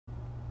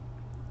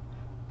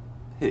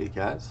Hey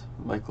guys,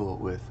 Michael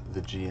with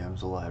the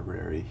GM's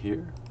Library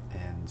here,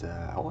 and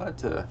I wanted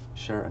to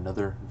share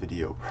another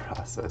video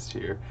process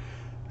here.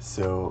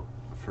 So,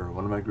 for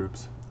one of my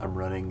groups, I'm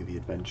running the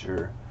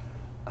adventure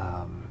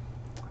um,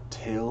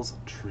 Tales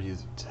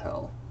Trees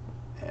Tell,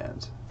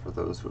 and for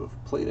those who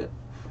have played it,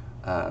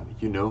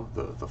 you know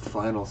the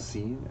final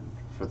scene, and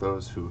for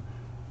those who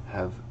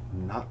have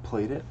not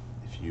played it,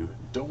 if you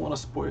don't want a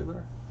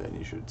spoiler, then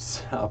you should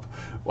stop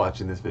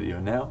watching this video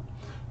now.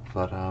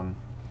 But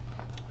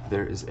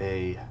there is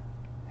a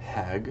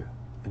hag,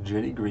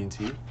 Jeny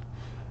Greenteeth,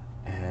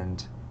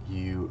 and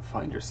you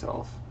find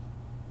yourself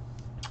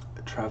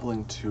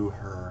traveling to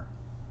her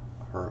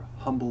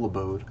humble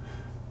abode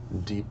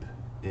deep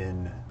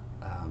in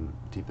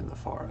the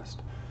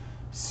forest.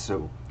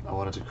 So I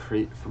wanted to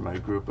create for my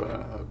group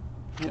a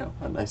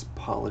nice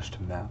polished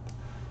map,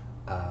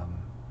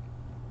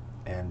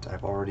 and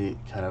I've already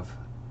kind of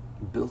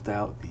built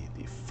out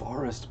the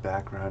forest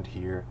background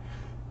here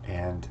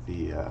and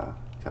the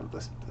kind of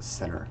the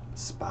center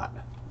spot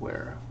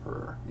where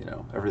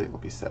everything will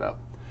be set up.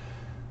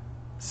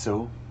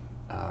 So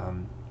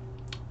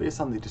based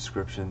on the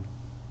description,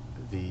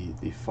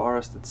 the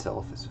forest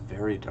itself is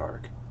very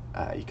dark.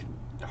 You can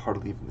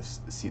hardly even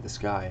see the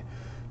sky.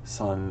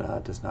 Sun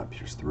does not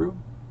pierce through.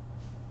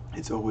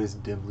 It's always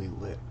dimly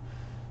lit.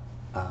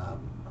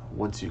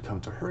 Once you come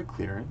to her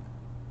clearing,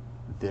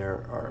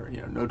 there are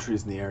no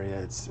trees in the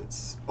area.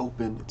 It's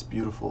open. It's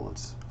beautiful.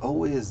 It's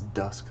always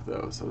dusk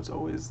though, so it's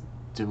always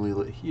dimly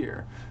lit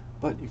here,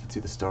 but you can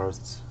see the stars.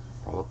 It's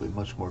probably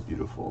much more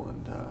beautiful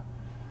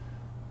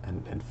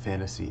and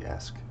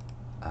fantasy-esque.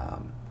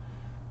 I'm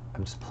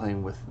just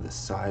playing with the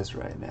size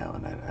right now,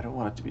 and I don't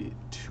want it to be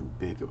too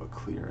big of a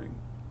clearing,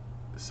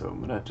 so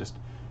I'm gonna just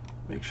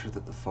make sure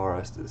that the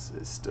forest is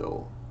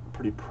still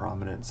pretty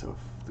prominent, so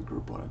if the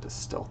group wanted to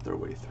stealth their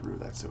way through,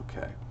 that's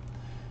okay.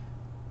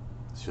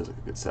 This feels like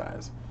a good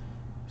size.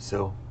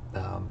 So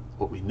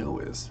what we know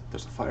is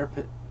there's a fire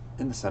pit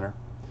in the center,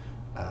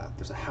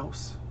 there's a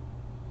house,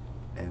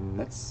 and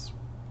that's,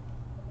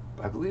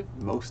 I believe,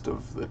 most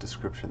of the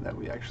description that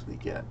we actually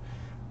get.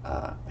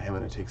 I am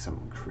going to take some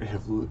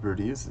creative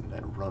liberties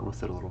and run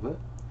with it a little bit,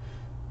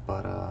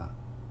 but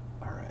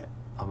alright,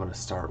 I'm going to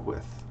start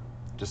with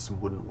just some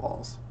wooden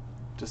walls,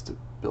 just to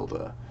build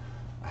a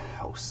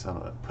house. I'm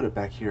going to put it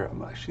back here.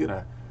 I'm actually going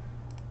to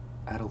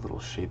add a little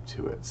shape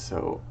to it,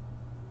 so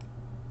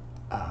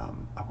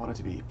I want it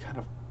to be kind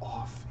of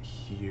off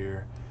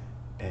here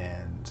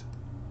and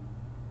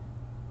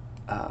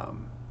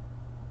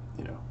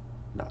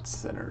not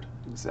centered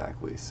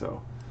exactly,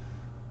 so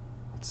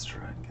let's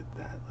try and get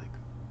that like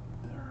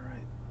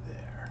right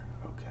there.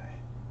 Okay,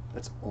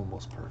 that's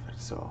almost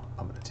perfect, so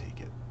I'm gonna take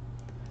it.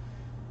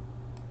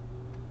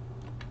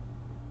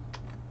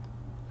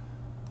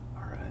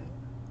 Alright,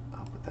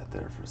 I'll put that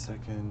there for a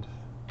second,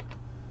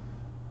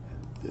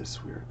 and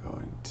this we're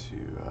going to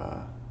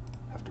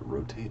have to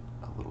rotate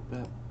a little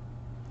bit.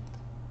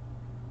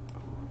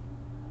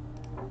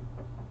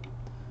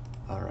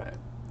 Alright,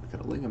 we're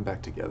gonna link them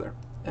back together,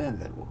 and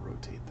then we'll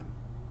rotate them.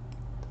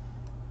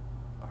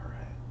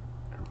 Alright,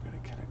 and we're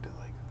going to connect it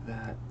like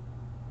that.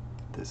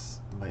 This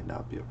might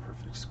not be a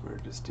perfect square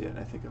just yet.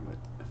 I think I might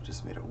have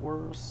just made it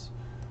worse.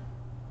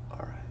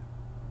 Alright.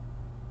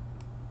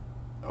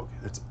 Okay,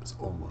 that's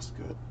almost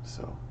good,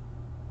 so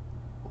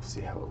we'll see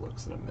how it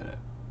looks in a minute.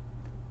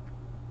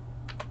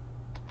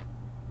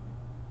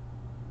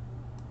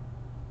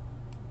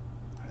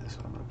 Alright, this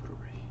one I'm going to put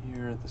over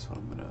here. This one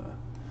I'm going to...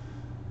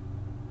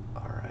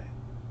 Alright.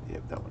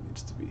 Yep, that one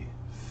needs to be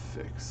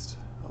fixed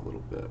a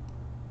little bit.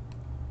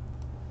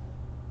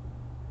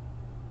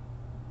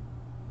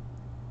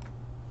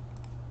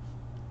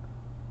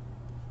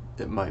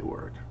 It might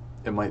work.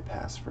 It might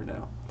pass for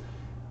now.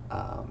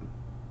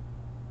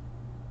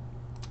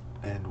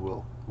 And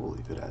we'll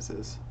leave it as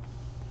is.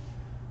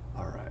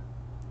 Alright.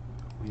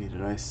 We need a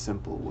nice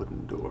simple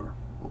wooden door.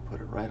 We'll put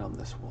it right on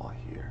this wall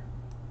here.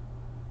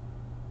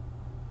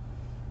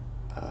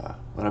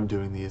 When I'm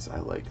doing these, I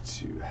like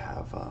to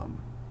have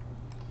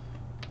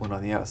one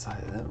on the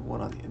outside and then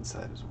one on the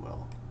inside as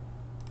well.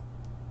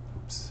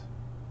 Oops.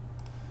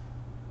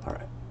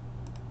 Alright.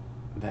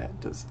 That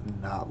does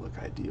not look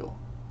ideal.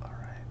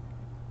 Alright.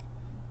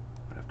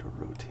 I'm going to have to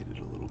rotate it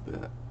a little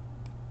bit.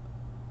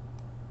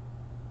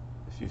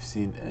 If you've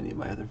seen any of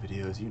my other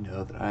videos, you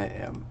know that I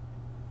am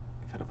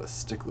kind of a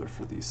stickler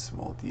for these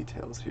small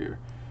details here.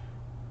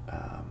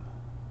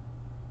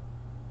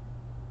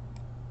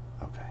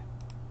 Okay.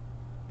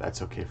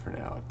 That's okay for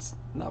now. It's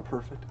not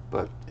perfect,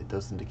 but it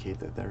does indicate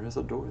that there is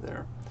a door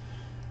there.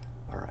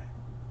 Alright,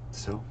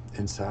 so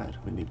inside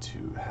we need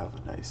to have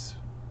a nice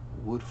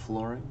wood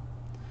flooring.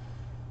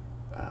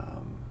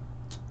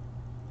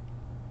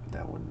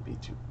 That wouldn't be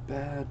too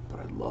bad, but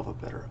I'd love a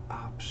better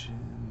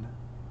option.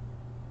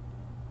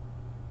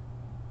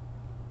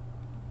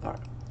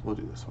 Alright, we'll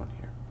do this one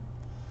here.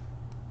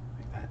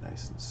 Make that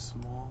nice and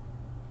small.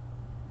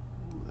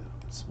 A little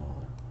bit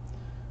smaller.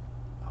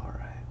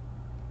 Alright.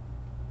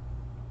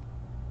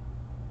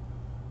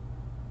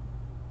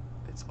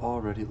 It's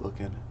already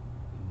looking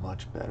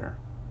much better.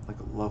 like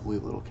a lovely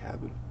little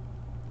cabin.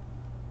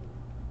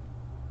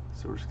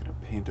 So we're just going to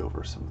paint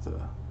over some of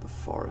the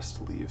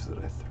forest leaves that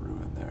I threw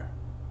in there.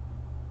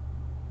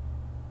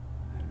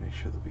 And make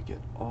sure that we get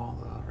all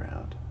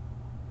around.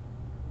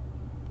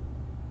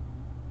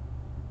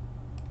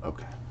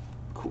 Okay,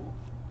 cool.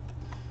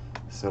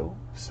 So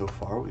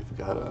far we've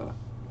got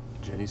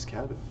Jeny's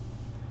cabin.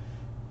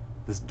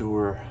 This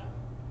door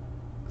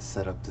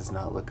setup does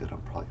not look good.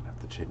 I'm probably going to have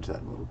to change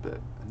that in a little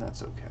bit, and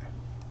that's okay.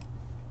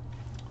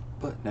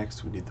 But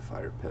next we need the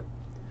fire pit.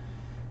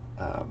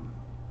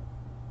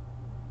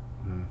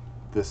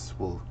 This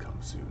will come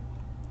soon.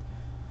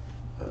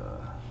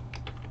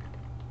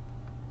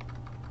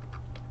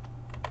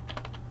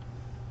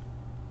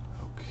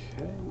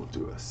 Okay, we'll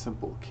do a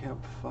simple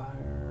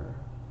campfire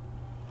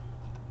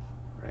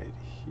right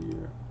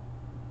here.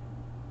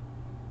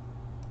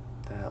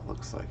 That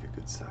looks like a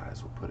good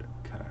size. We'll put it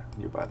kind of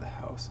nearby the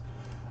house.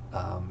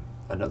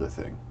 Another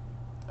thing,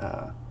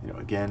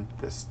 again,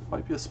 this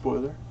might be a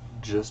spoiler,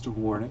 just a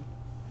warning.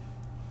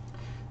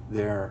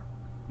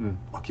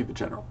 I'll keep it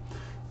general.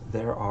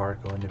 There are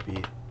going to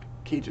be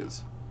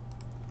cages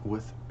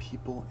with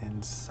people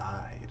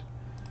inside,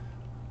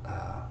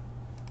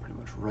 pretty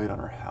much right on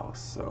our house.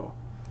 So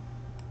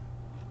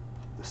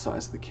the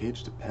size of the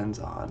cage depends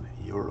on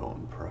your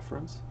own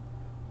preference.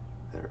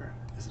 There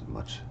isn't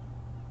much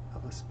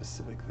of a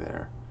specific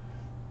there.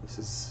 This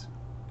is,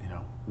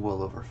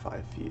 well over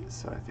 5 feet,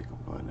 so I think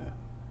I'm going to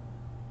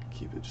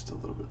keep it just a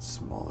little bit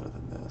smaller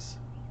than this.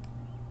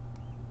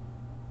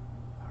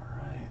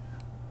 Alright.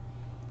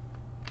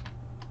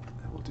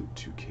 And we'll do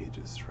 2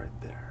 cages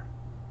right there.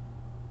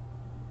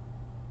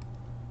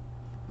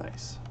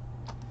 Nice.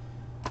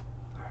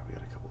 Alright, we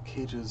got a couple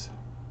cages.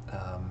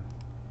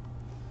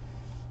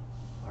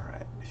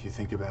 Alright, if you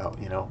think about,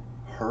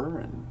 her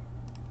and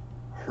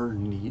her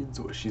needs,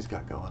 what she's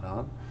got going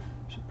on,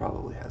 she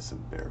probably has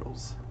some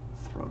barrels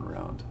thrown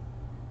around.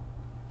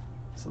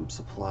 Some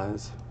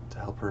supplies to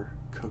help her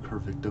cook her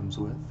victims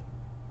with.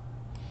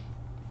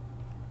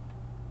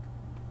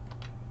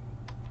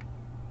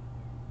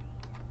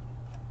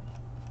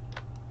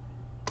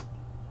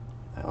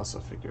 I also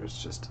figure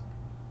it's just,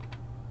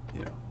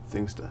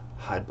 things to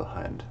hide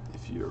behind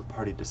if your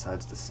party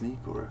decides to sneak,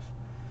 or if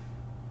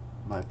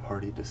my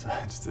party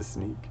decides to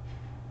sneak.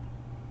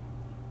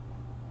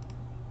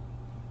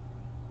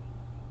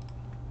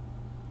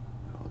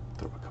 I'll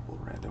throw a couple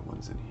of random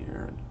ones in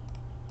here and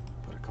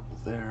put a couple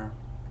there.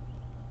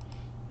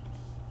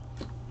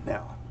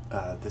 Now,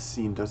 this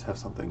scene does have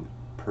something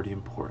pretty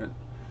important.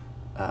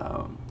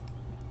 The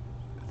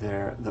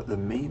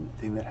main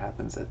thing that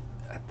happens at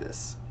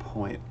this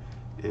point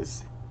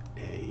is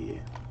a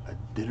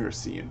dinner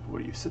scene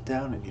where you sit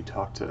down and you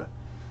talk to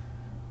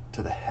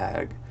the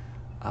hag.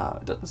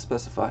 It doesn't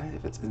specify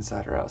if it's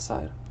inside or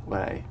outside.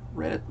 When I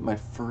read it my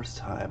first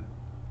time,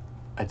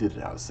 I did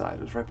it outside.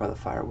 It was right by the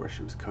fire where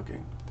she was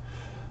cooking.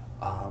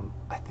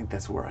 I think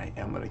that's where I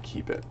am going to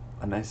keep it.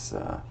 A nice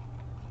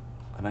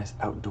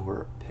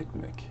outdoor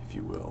picnic, if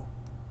you will.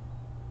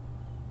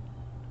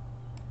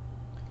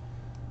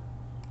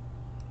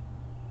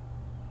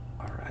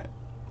 Alright.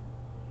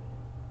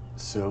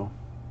 So,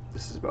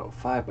 this is about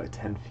 5 by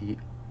 10 feet.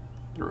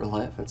 In real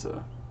life, it's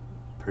a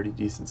pretty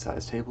decent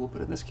sized table,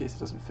 but in this case, it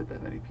doesn't fit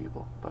that many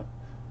people. But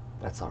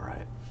that's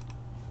alright.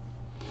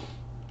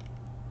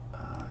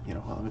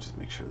 Well, let me just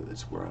make sure that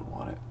it's where I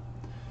want it.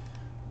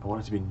 I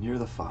want it to be near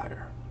the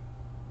fire.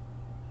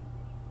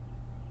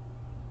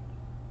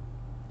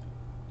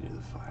 Near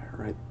the fire,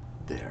 right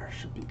there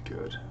should be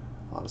good.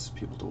 Allows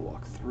people to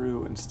walk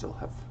through and still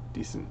have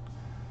decent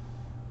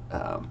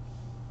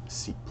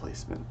seat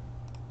placement.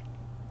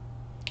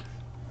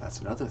 That's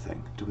another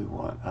thing. Do we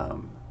want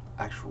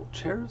actual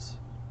chairs,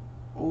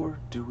 or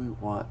do we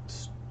want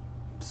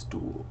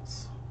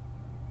stools?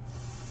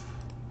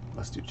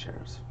 Let's do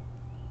chairs.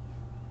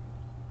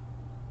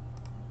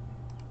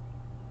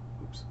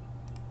 Oops.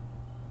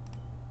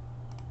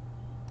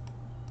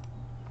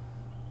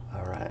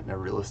 Alright, now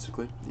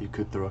realistically, you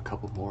could throw a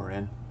couple more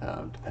in,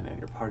 depending on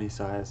your party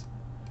size.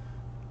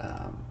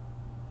 I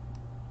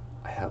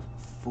have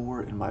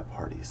 4 in my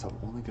party, so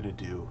I'm only going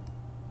to do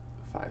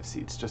 5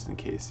 seats, just in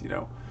case,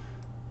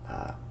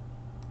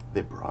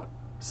 they brought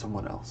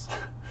someone else.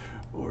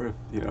 Or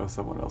if,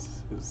 someone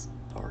else is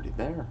already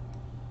there.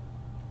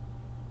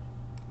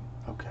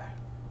 Okay.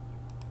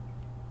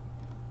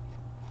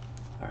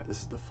 Alright,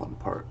 this is the fun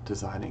part,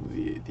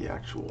 designing the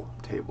actual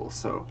table.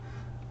 So,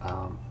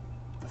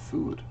 the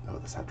food,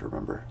 this I have to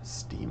remember,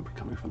 steam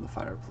coming from the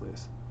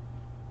fireplace.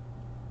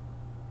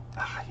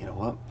 You know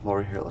what? While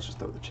we're here, let's just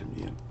throw the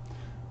chimney in.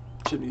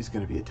 The chimney is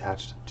going to be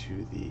attached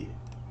to the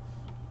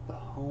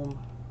home.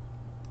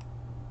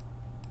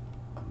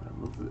 I'm going to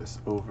move this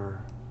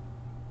over.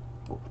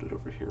 We'll put it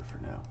over here for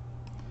now.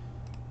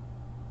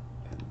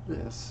 And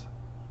this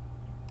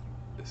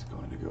is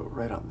going to go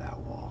right on that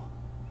wall.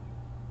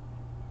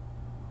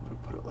 I'm going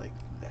to put it like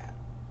that.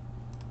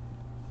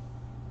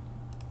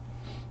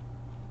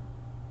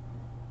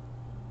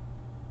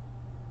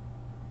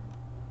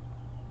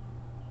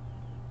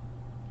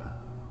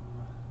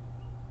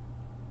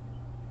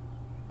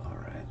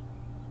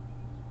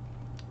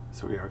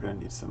 So we are going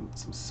to need some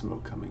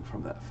smoke coming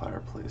from that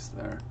fireplace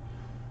there.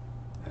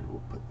 And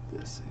we'll put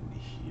this in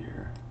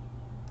here.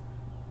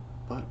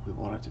 But we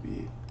want it to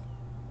be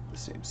the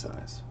same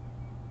size.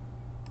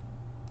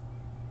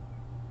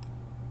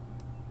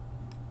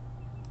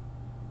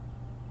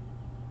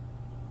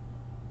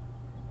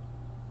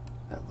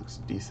 That looks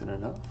decent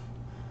enough.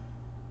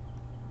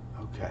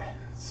 Okay,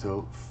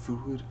 so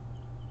food.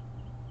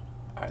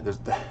 Alright,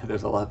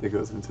 there's a lot that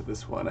goes into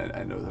this one.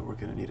 I know that we're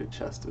going to need a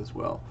chest as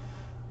well.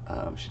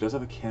 She does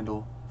have a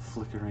candle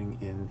flickering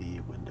in the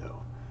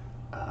window.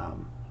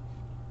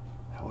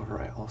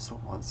 However, I also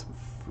want some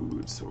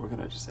food, so we're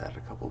going to just add a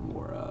couple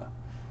more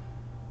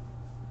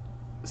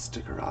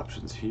sticker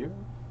options here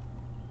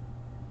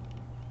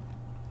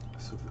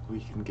so that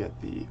we can get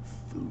the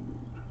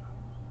food.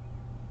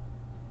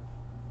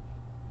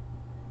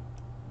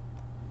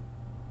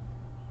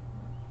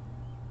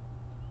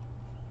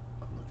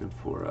 I'm looking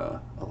for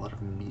a lot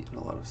of meat and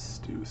a lot of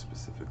stew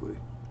specifically.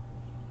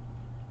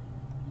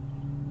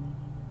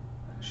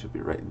 It should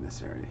be right in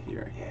this area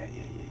here.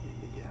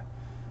 Yeah.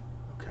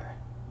 Okay.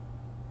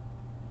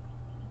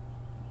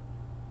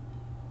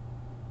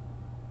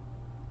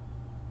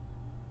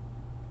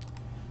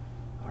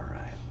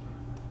 Alright.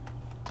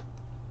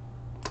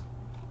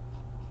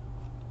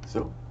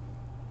 So,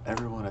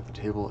 everyone at the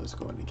table is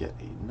going to get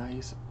a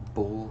nice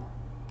bowl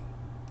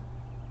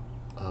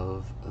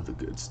of the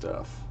good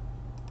stuff.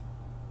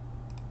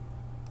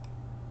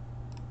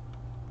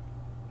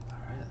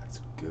 Alright, that's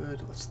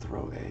good. Let's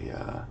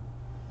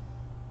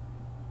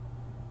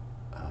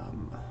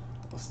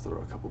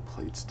throw a couple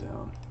plates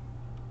down.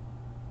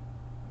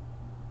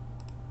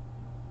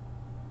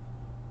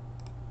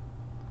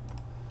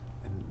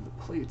 And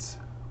the plates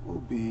will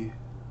be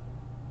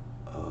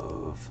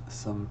of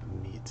some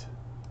meat.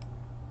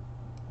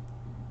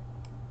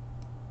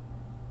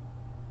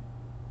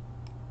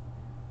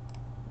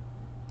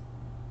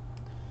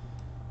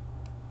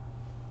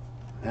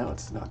 Now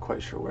it's not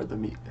quite sure where the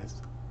meat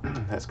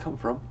has come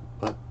from,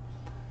 but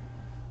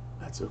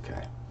that's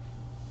okay.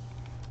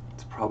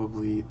 It's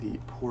probably the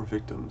poor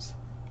victims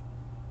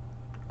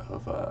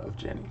of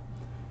Jeny.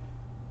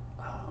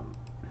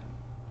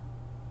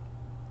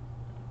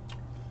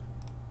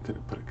 Gonna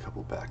put a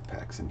couple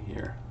backpacks in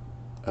here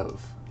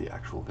of the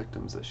actual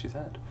victims that she's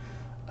had.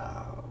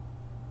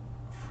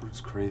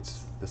 Fruits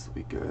crates, this will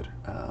be good.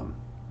 I'm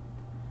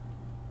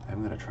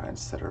gonna try and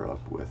set her up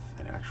with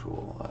an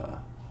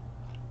actual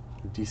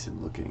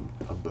decent looking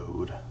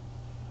abode.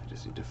 I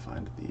just need to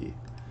find the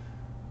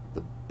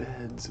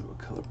beds. What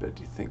color bed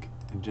do you think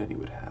Jeny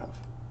would have?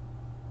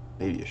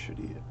 Maybe a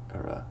shitty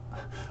or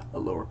a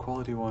lower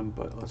quality one,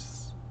 but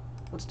let's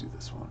do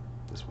this one.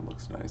 This one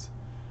looks nice.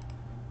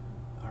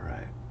 All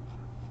right.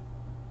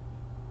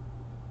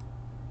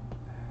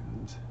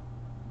 And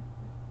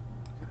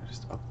I'm gonna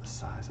just up the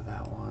size of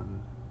that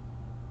one.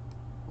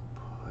 We'll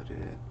put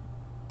it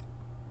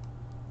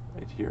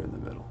right here in the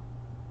middle.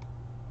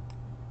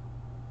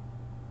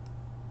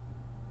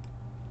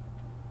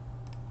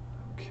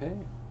 Okay.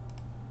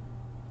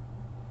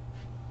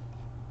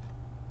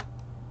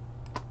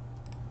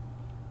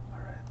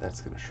 Alright,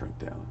 that's going to shrink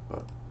down,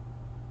 but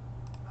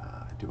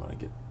I do want to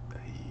get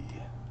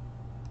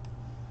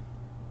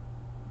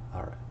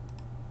Alright.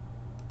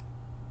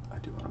 I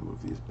do want to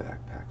move these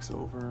backpacks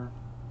over.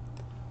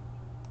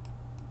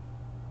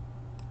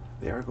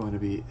 They are going to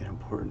be an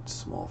important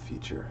small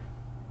feature,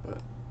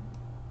 but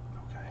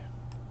okay.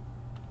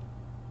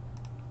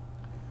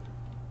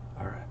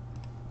 Alright,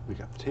 we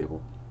got the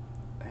table.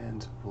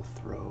 And we'll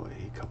throw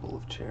a couple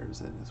of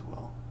chairs in as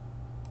well.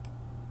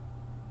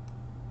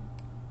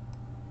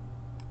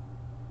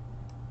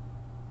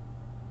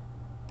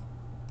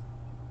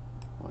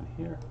 One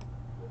here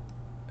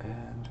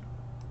and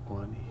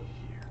one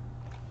here.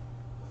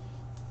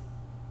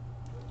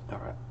 All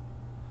right.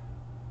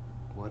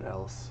 What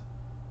else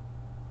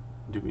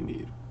do we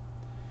need?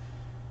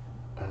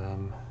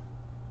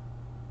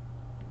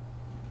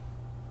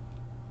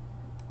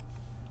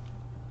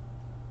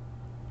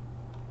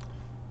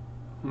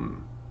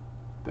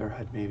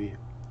 Bearhead maybe.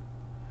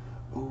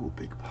 Ooh,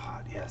 big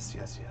pot. Yes.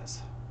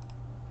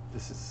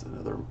 This is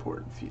another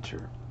important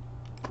feature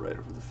right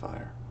over the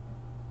fire.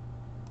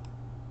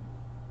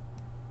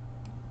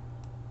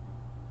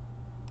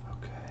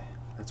 Okay,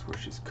 that's where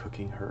she's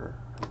cooking her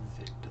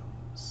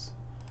victims.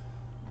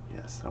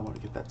 Yes, I want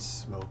to get that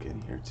smoke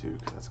in here too,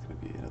 because that's going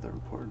to be another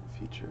important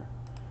feature.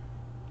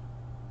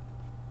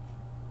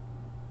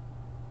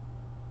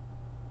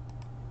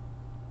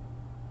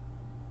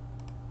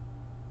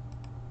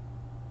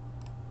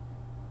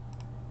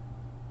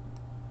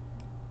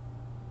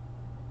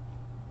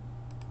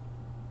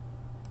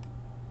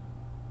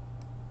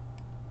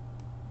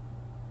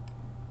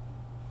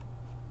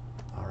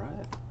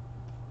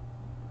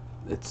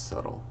 It's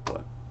subtle,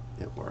 but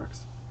it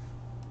works.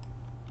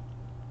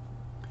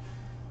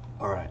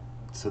 Alright,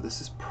 so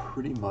this is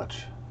pretty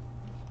much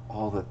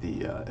all that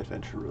the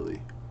adventure really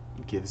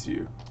gives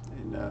you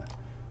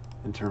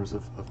in terms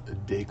of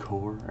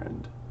decor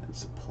and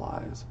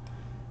supplies.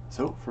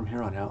 So from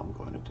here on out, I'm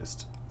going to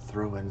just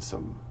throw in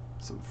some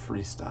some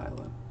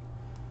freestyling.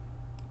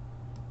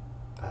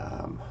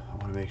 I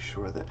want to make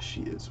sure that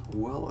she is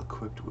well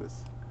equipped with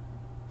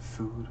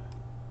food,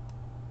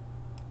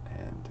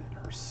 and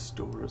her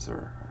stores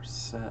are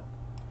set.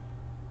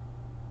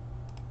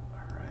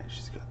 Alright,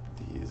 she's got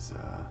these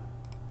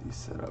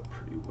set up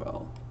pretty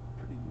well,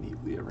 pretty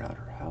neatly around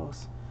her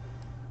house.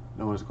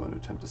 No one's going to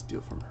attempt to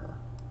steal from her.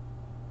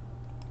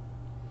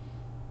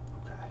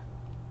 Okay.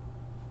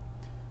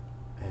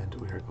 And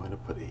we are going to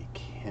put a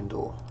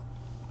candle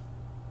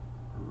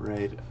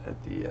right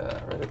at the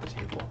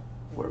table,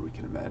 where we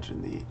can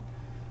imagine the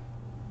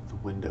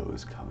window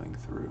is coming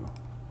through,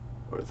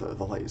 or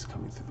the light is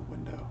coming through the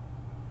window.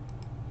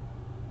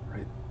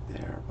 Right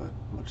there, but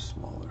much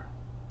smaller.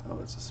 Oh,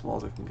 it's as small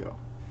as it can go,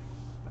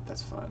 but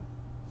that's fine.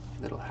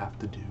 It'll have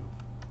to do.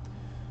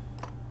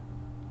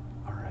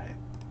 Alright.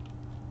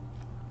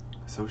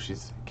 So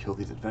she's killed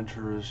these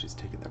adventurers, she's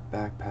taken their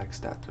backpack,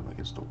 stacked them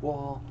against a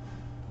wall.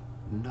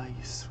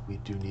 Nice. We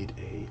do need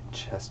a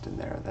chest in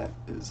there that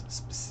is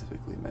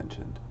specifically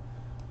mentioned.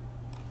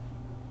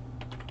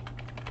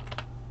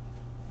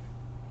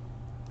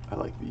 I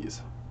like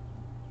these.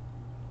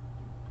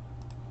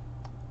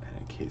 And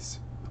in case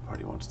the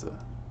party wants to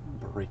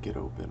break it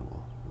open,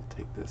 we'll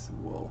take this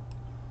and we'll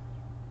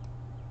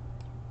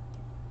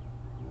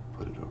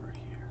put it over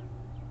here.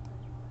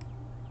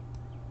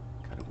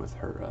 Kind of with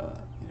her,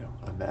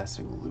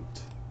 amassing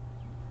loot.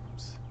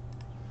 Oops.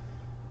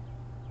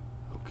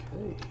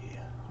 Okay.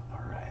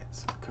 Alright,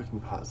 so the cooking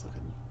pot is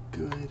looking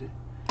good.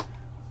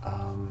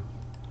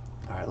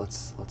 Alright,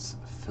 let's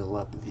fill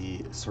up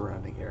the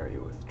surrounding area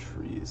with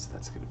trees.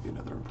 That's going to be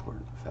another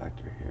important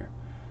factor here.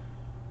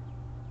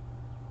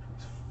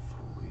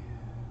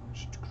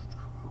 Foliage.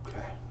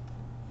 Okay.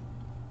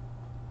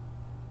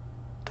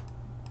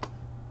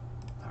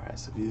 Alright,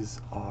 so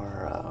these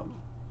are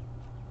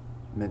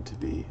meant to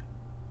be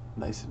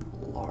nice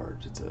and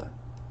large.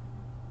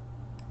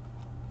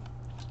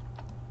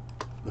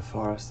 The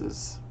forest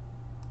is,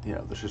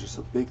 the trees are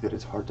so big that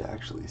it's hard to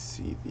actually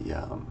see the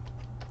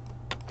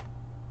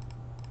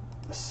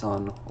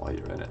sun while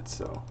you're in it,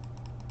 so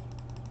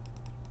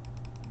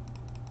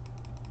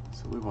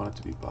we want it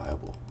to be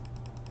viable.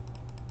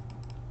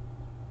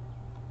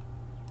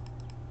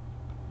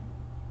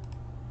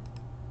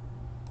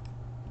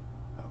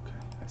 Okay,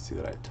 I see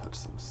that I touched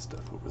some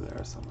stuff over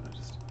there, so I'm gonna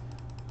just...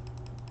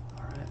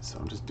 Alright, so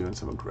I'm just doing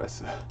some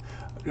aggressive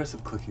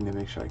clicking to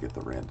make sure I get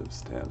the random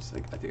stamps. I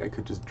think I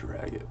could just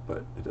drag it,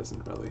 but it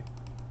doesn't really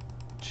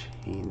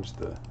change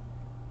the...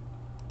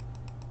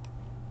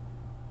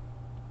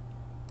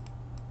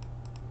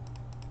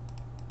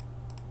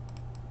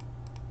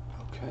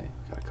 Okay,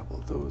 got a couple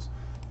of those.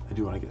 I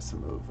do want to get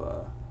some of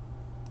the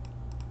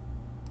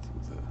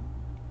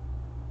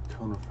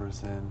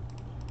conifers in.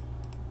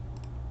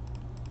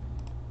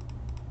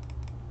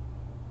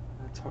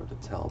 It's hard to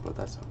tell, but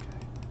that's okay.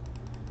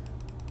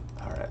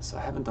 Alright, so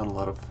I haven't done a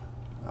lot of...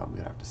 I'm going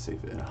to have to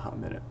save it in a hot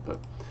minute, but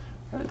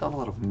I haven't done a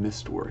lot of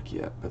mist work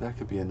yet, but that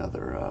could be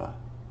another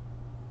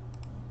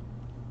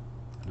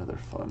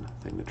fun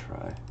thing to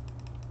try.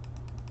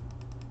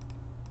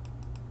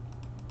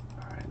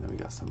 Alright, and then we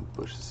got some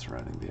bushes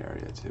surrounding the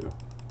area too.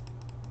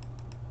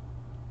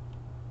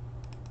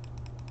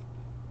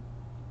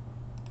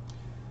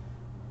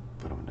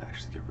 But I'm going to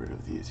actually get rid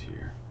of these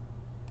here.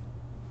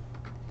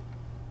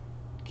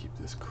 Keep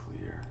this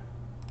clear.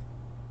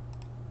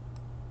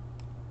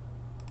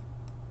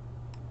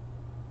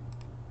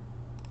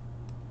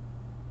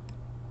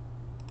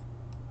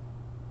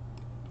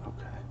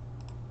 Okay.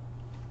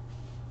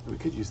 We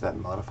could use that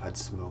modified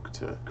smoke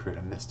to create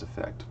a mist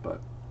effect,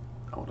 but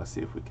I want to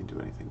see if we can do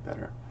anything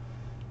better.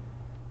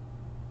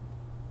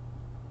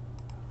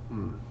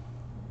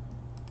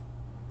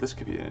 This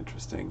could be an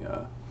interesting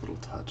little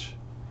touch.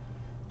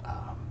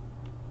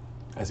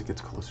 As it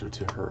gets closer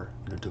to her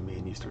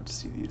domain, you start to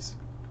see these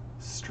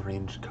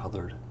strange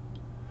colored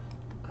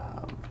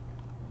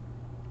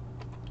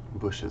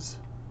bushes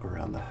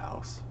around the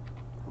house.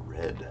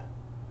 Red.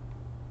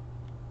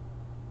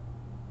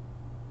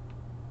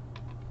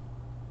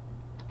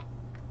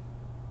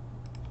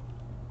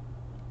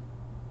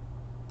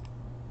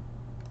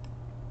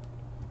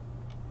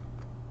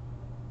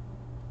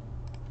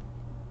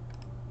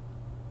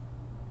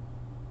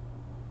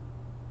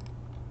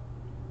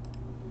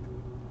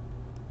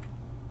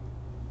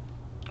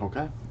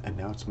 Okay, and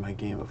now it's my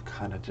game of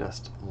kind of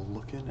just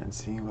looking and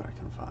seeing what I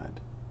can find.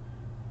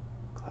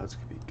 Clouds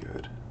could be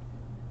good.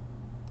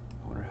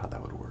 I wonder how that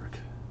would work.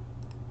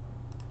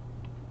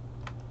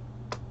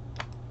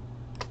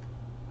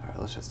 Alright,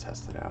 let's just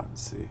test it out and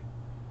see.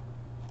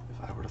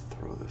 If I were to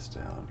throw this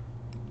down...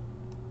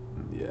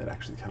 Yeah, it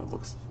actually kind of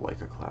looks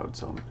like a cloud,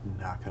 so I'm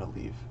not going to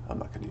leave. I'm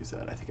not going to use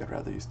that. I think I'd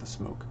rather use the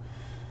smoke.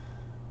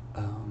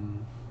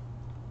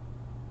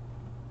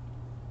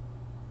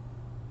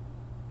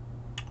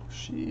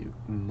 She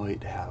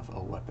might have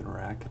a weapon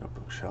rack and a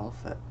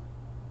bookshelf that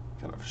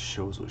kind of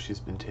shows what she's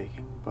been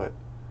taking, but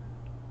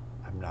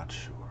I'm not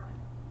sure.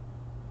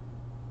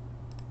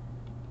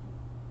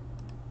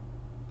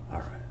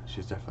 Alright,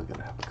 she's definitely going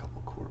to have a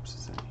couple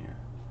corpses in here.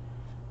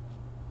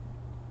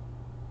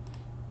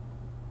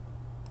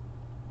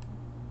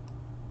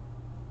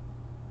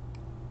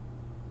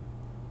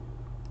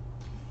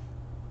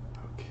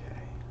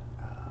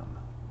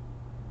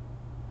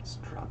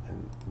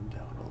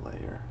 down a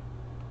layer.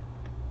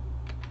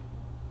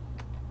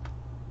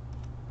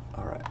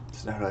 Alright,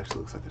 so now it actually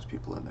looks like there's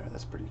people in there.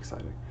 That's pretty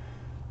exciting.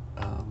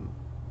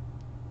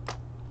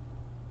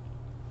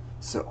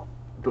 So,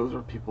 those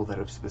are people that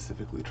have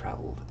specifically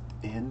traveled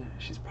in.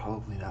 She's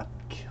probably not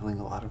killing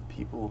a lot of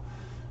people.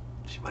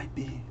 She might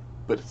be,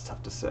 but it's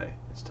tough to say.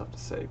 It's tough to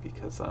say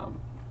because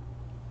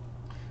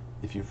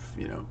if you've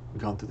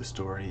gone through the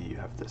story, you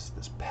have this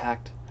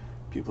pact.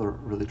 People are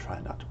really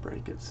trying not to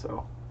break it,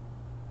 so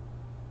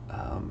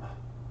I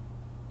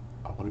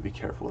want to be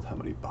careful with how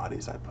many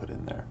bodies I put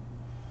in there.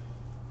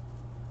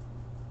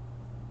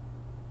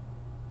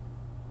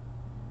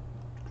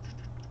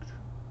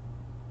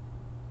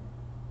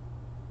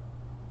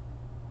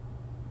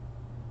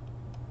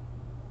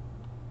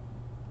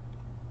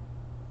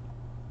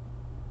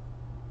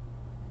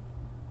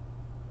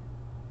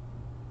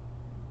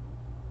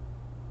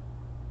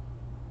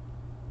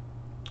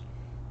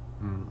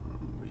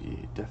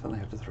 We definitely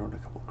have to throw in a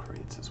couple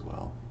crates as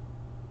well.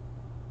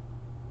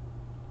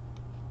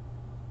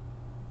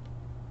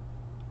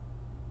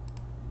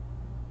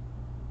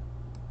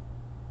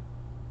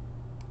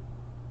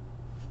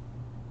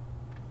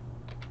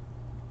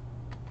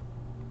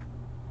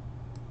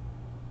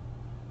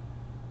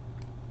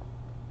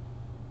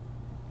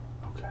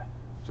 Okay,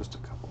 just a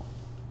couple.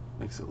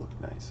 Makes it look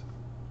nice.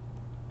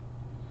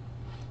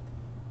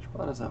 She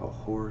probably doesn't have a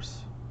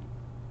horse.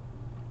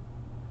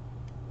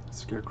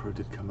 Scarecrow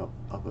did come up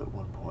at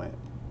one point.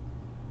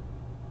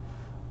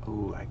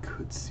 Oh, I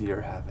could see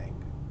her having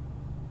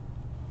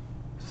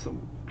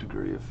some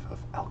degree of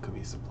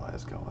alchemy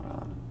supplies going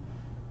on.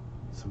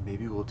 So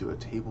maybe we'll do a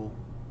table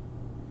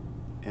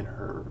in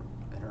her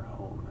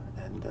home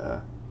and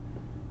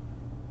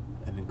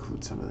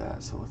include some of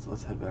that. So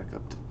let's head back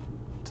up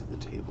to the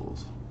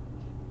tables.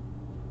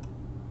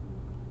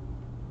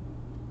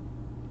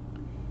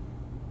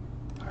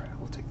 All right,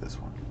 we'll take this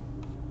one.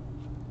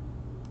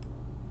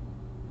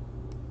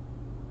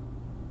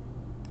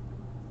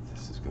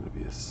 This is going to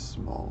be a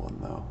small one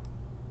though.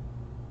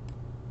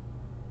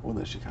 One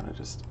that she kind of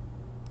just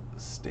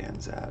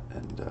stands at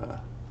and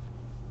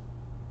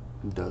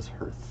does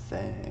her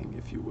thing,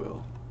 if you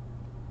will.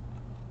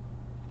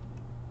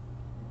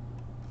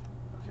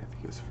 Okay, I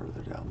think it was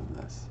further down than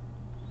this.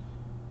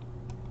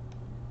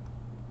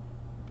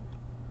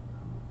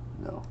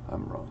 No,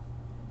 I'm wrong.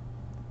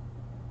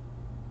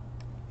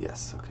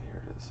 Yes, okay,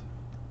 here it is.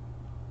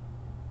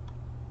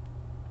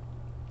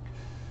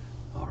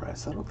 Alright,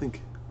 so I don't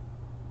think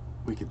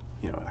we could,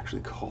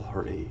 actually call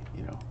her a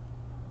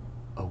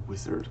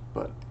wizard,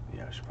 but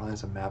she probably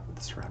has a map of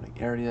the surrounding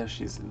area.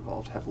 She's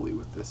involved heavily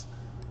with this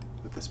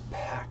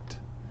pact.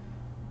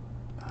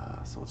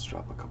 So let's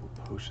drop a couple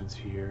potions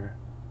here.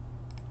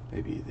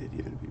 Maybe they'd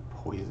even be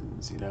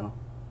poisons,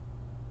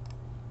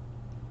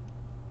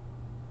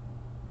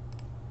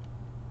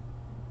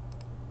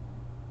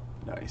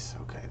 Nice,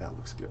 okay, that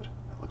looks good.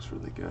 That looks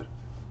really good.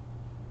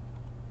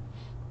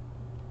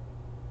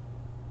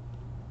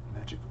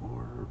 Magic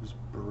orbs,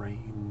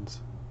 brains.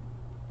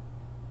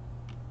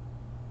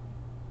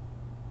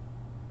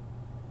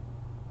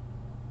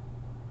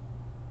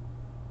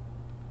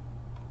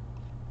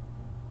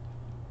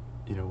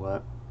 You know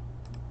what?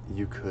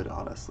 You could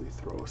honestly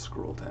throw a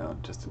scroll down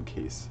just in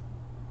case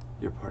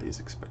your party is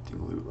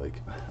expecting loot,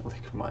 like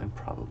mine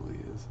probably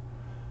is.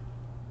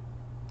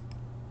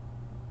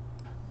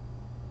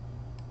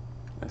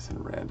 Nice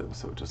and random,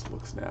 so it just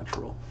looks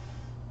natural.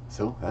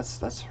 So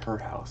that's her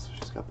house.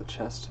 She's got the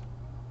chest,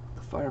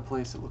 the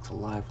fireplace. It looks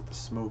alive with the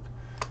smoke.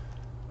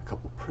 A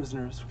couple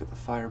prisoners. We've got the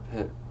fire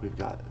pit. We've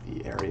got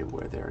the area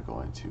where they're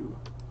going to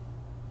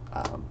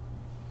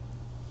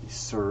be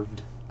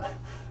served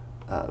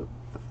the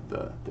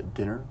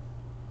dinner.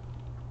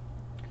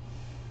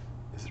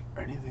 Is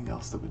there anything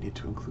else that we need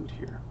to include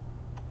here?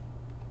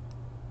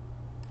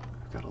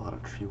 We've got a lot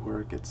of tree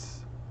work. It's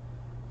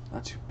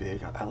not too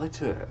big. I like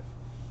to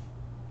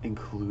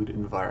include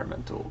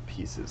environmental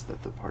pieces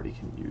that the party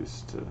can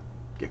use to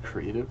get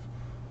creative.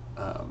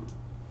 I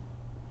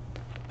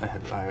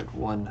had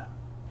one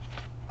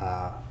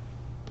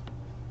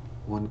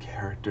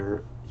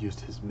character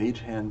used his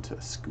mage hand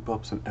to scoop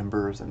up some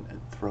embers and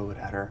throw it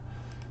at her.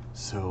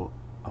 So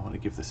I want to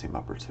give the same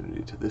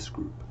opportunity to this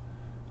group.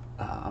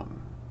 Rocks,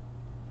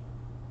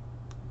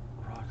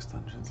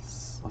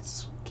 dungeons.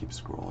 Let's keep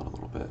scrolling a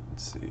little bit and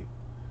see.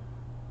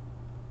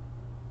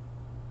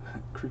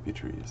 Creepy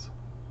trees.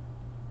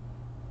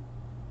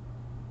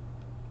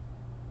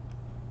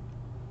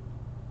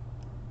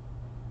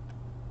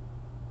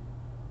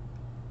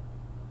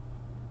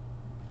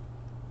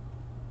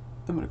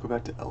 I'm going to go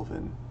back to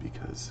Elvin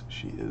because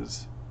she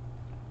is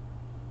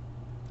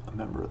a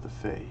member of the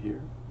Fae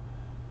here.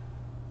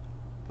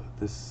 But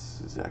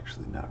this is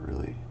actually not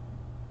really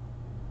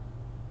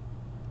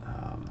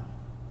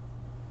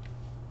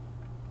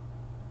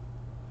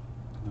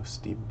no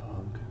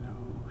steampunk,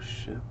 no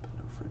ship,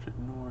 no frigid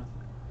north.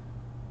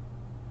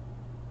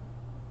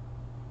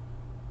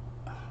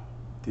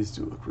 These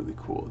do look really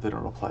cool. They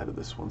don't apply to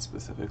this one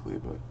specifically,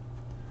 but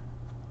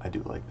I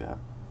do like that.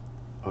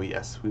 Oh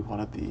yes, we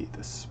wanted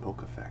the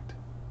smoke effect,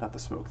 not the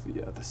smoke,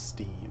 the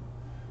steam.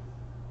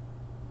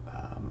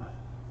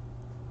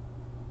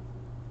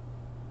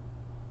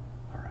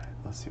 All right,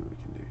 let's see what we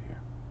can do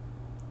here.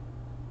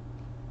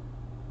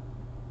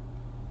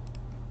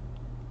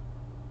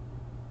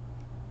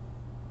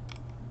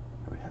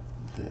 Now we have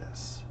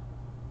this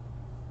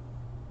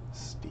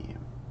steam.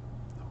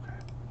 Okay.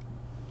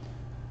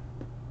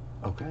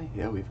 Okay,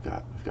 yeah, we've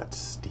got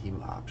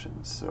steam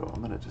options. So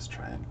I'm gonna just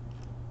try and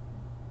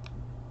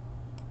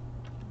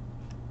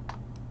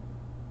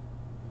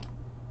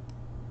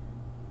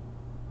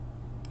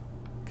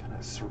kind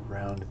of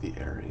surround the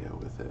area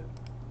with it.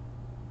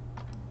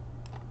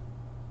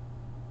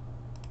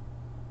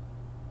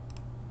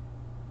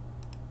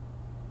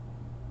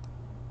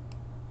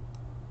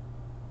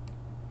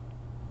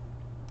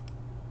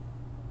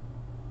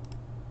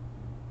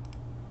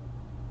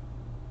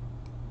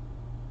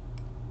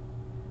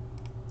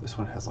 This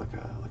one has like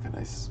a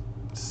nice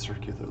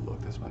circular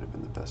look. This might have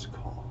been the best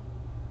call.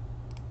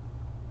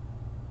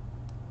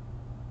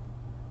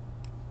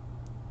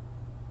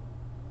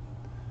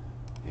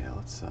 Yeah,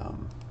 let's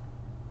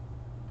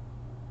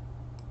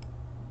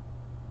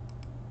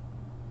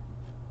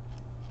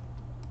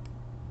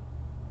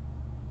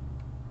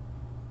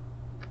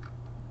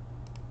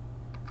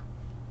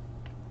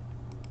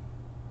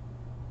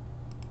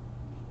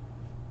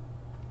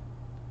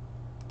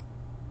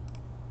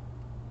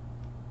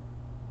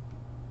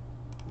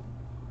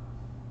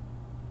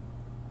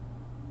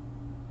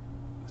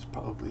there's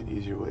probably an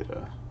easier way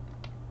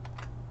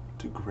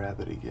to grab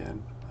it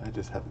again. I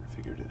just haven't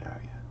figured it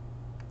out yet.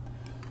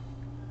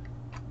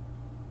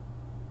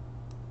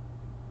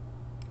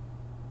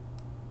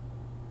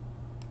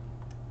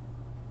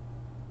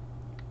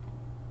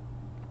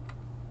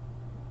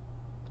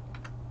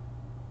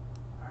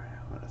 Alright,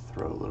 I'm going to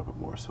throw a little bit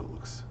more so it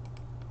looks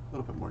a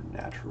little bit more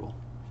natural.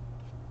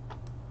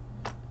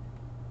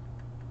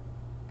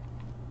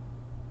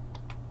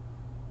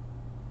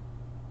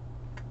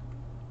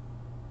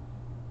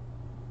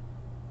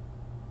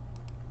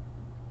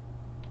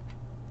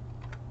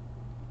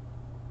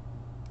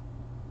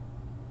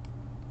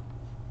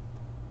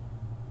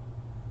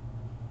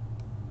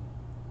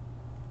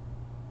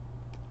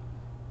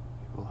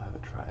 We'll have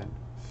it try and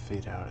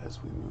fade out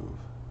as we move.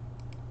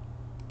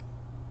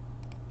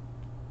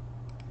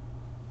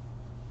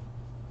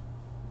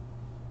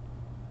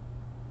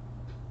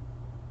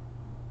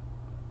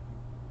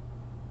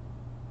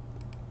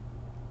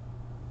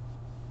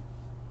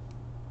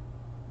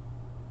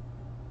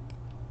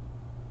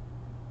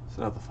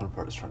 So now the fun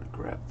part is trying to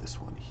grab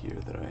this one here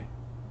that I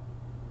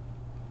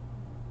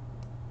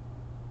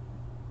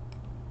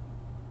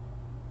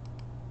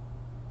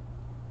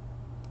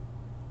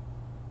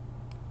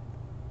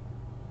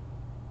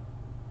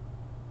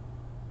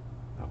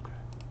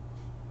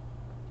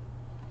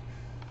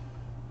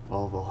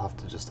well, they'll have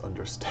to just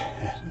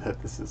understand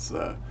that this is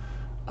a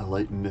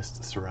light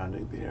mist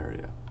surrounding the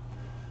area.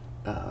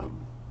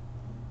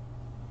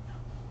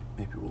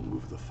 Maybe we'll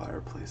move the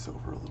fireplace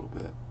over a little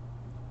bit,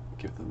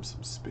 give them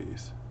some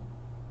space.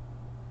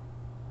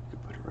 We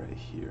could put it right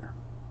here,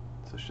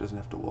 so she doesn't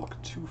have to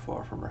walk too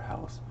far from her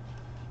house.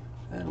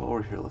 And while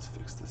we're here, let's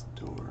fix this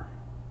door.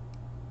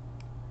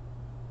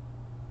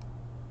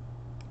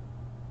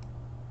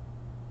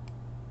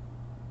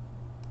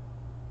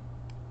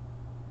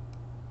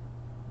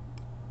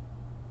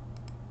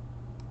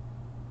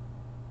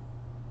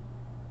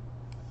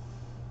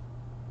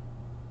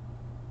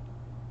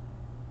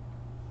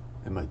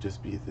 It might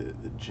just be the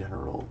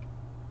general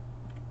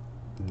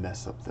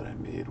mess up that I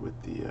made with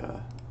the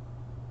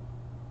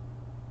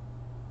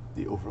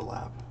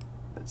overlap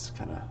that's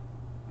kind of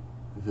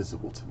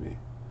visible to me.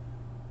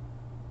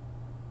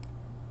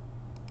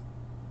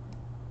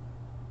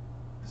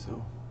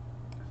 So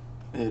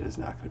it is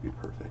not going to be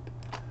perfect.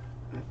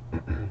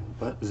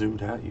 But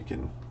zoomed out, you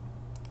can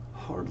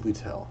hardly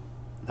tell.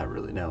 Not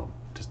really, no,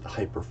 just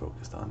hyper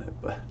focused on it,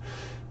 but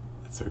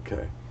it's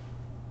okay.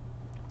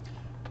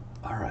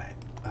 All right,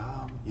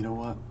 you know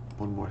what?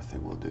 One more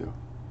thing we'll do.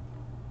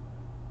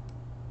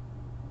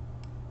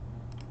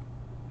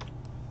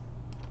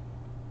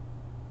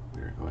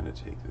 We're going to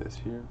take this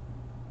here,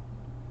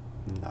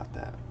 not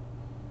that.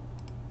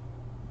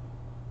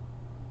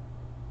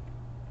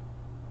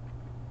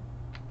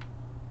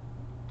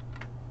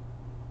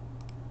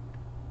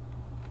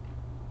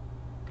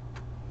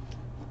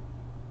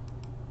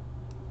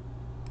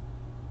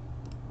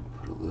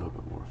 Put a little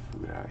bit more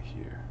food out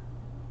here.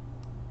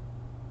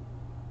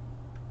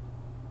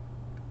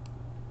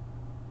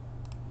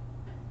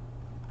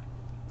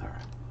 All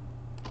right.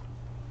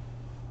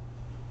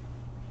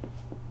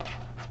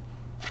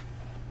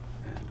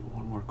 And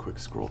one more quick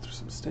scroll through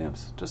some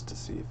stamps just to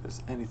see if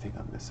there's anything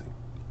I'm missing.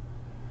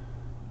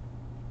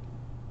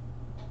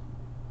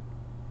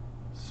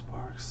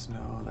 Sparks,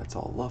 snow, that's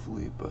all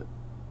lovely, but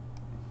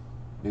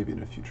maybe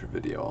in a future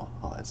video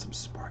I'll add some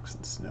sparks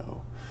and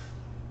snow.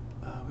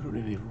 We don't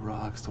need any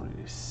rocks, don't need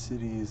any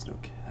cities, no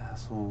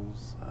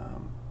castles.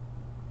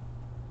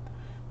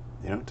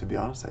 You know, to be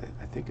honest,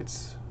 I think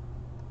it's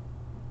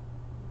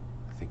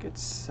think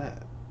it's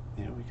set.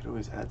 You know, we could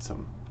always add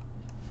some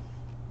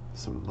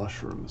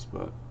mushrooms,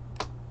 but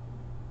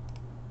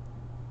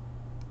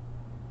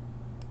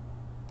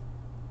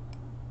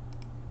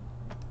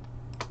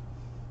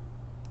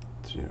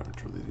you know,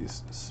 it's really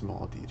these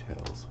small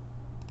details.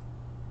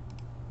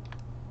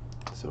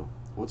 So,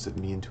 what's it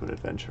mean to an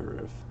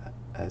adventurer if,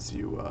 as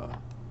you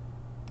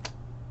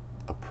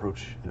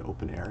approach an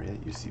open area,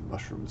 you see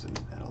mushrooms and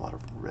a lot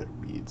of red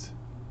weeds?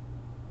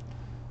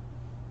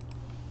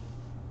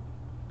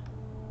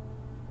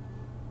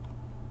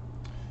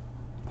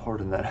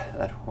 Pardon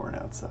that horn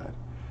outside.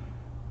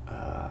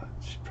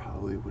 She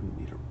probably wouldn't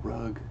need a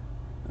rug.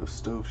 No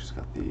stove. She's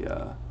got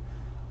the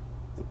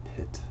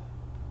pit.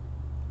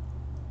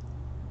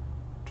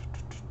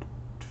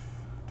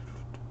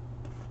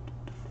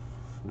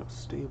 No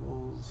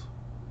stables.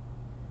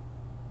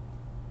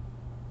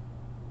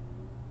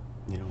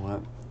 You know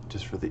what?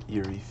 Just for the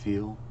eerie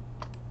feel,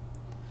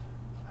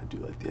 I do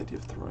like the idea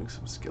of throwing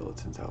some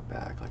skeletons out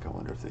back. Like, I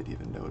wonder if they'd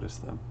even notice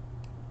them.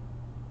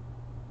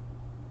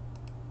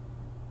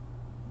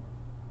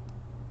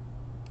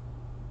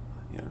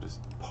 You know,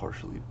 just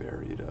partially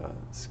buried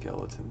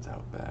skeletons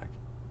out back.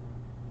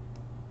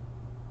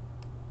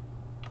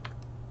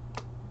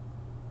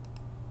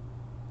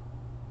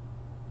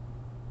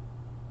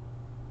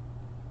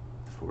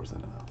 Four's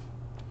enough.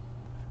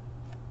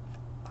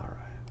 Alright.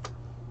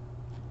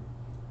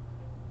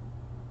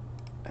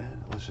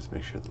 And let's just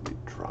make sure that we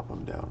drop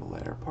them down a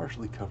layer,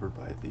 partially covered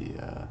by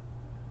the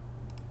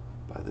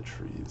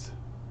trees.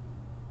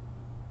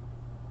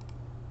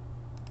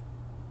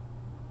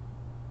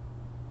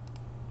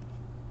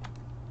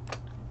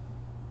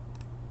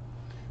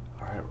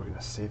 Alright, we're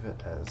gonna save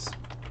it as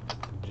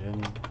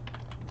Jeny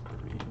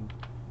Greenteeth.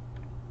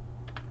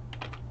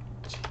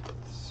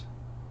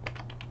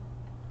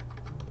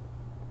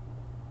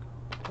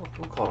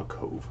 We'll call it a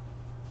Cove.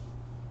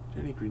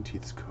 Jeny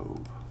Greenteeth's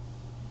Cove.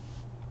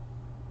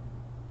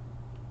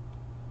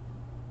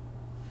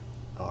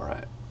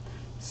 Alright,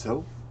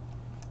 so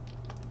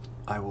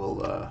I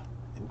will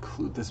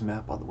include this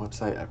map on the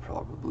website. I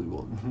probably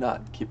will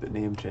not keep it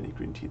named Jeny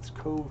Greenteeth's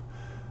Cove,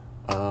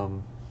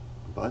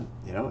 but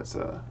you know, it's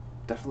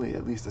definitely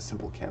at least a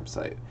simple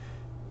campsite.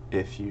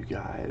 If you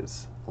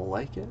guys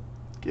like it,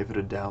 give it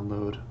a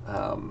download.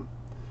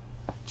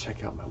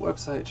 Check out my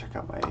website, check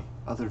out my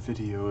other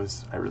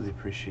videos. I really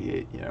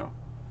appreciate, you know,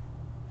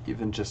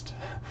 even just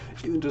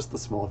the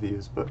small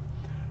views, but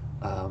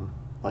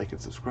like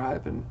and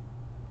subscribe, and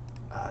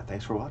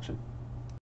thanks for watching.